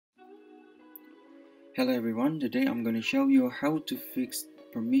Hello everyone, today I'm going to show you how to fix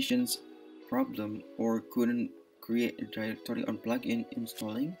permissions problem or couldn't create a directory on plugin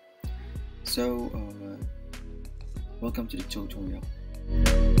installing. So welcome to the tutorial.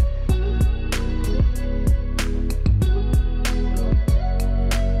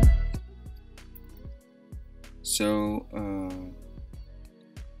 So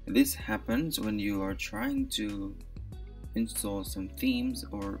this happens when you are trying to install some themes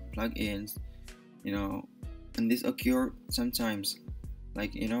or plugins, and this occur sometimes. I'm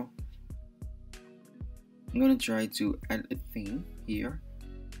gonna try to add a theme here,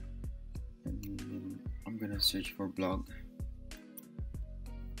 and I'm gonna search for blog.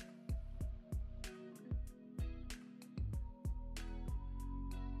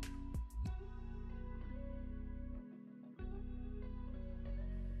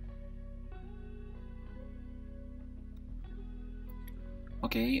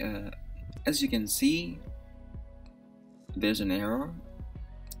 Okay, as you can see, there's an error.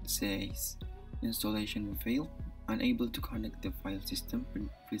 It says installation failed, unable to connect the file system.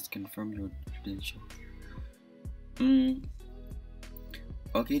 Please confirm your credentials.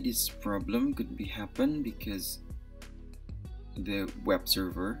 Okay, this problem could be happen because the web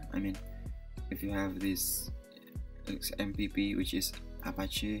server, if you have this XMPP, which is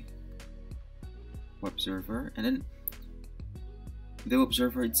Apache web server, and then the web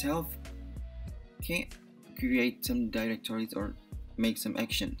server itself can't create some directories or make some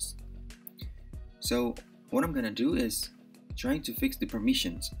actions. So what I'm gonna do is trying to fix the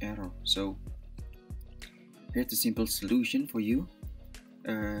permissions error. So here's a simple solution for you.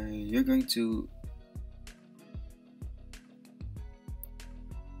 You're going to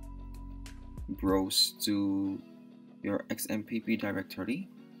browse to your XMPP directory.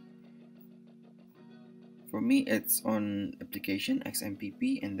 For me, it's on application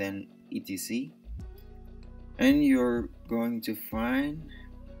XMPP and then etc, and you're going to find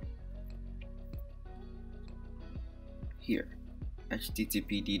here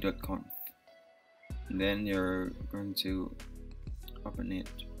httpd.conf, and then you're going to open it.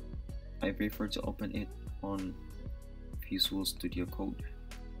 I prefer to open it on Visual Studio Code,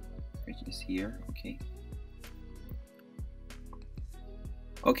 which is here. Okay,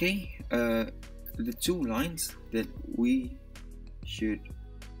 the two lines that we should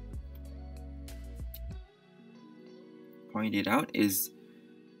point it out is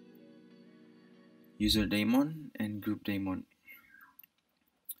user daemon and group daemon.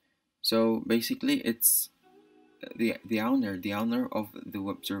 So basically it's the owner of the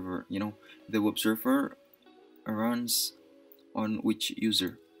web server. The web server runs on which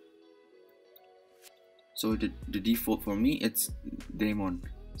user. So the default for me, it's daemon.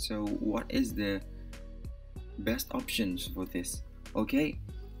 So what is the best options for this? Okay,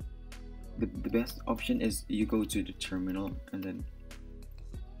 the best option is you go to the terminal, and then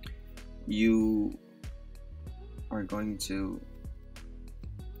you are going to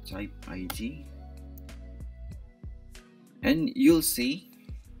type id, and you'll see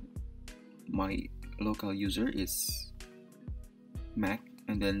my local user is Mac,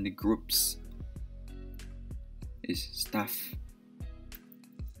 and then the groups is staff.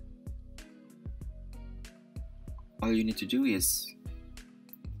 All you need to do is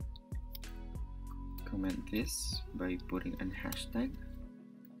comment this by putting an hashtag.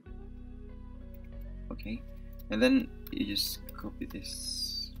 Okay, and then you just copy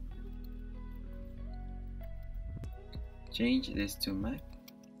this, change this to Mac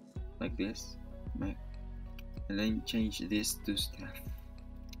like this, Mac, and then change this to staff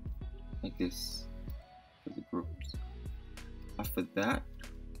like this for the groups. After that,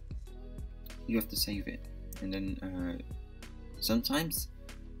 you have to save it, and then sometimes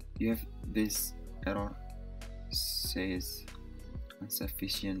you have this error says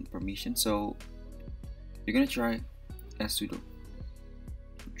insufficient permission, so you're gonna try sudo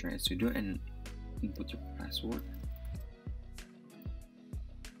and input your password.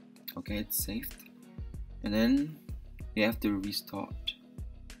 Okay, it's saved, and then you have to restart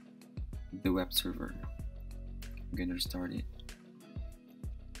the web server. I'm gonna restart it.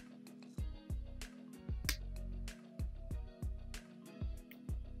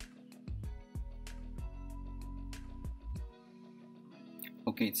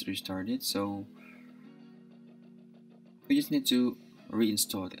 Okay, it's restarted, so we just need to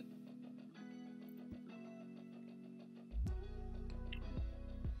reinstall it.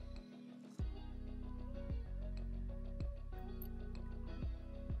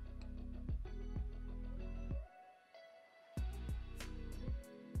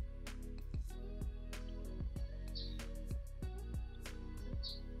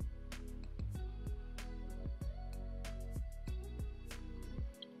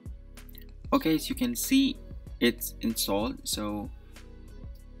 Okay, as you can see, it's installed. So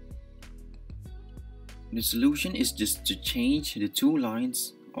the solution is just to change the 2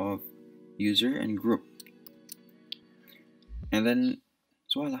 lines of user and group, and then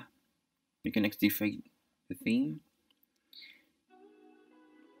voila, you can activate the theme,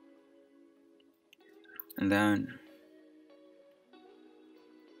 and then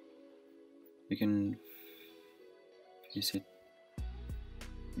you can visit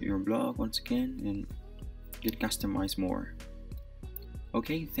your blog once again and get customized more.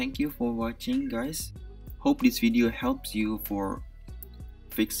 Okay, thank you for watching, guys. Hope this video helps you for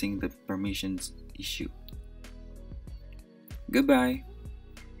fixing the permissions issue. Goodbye.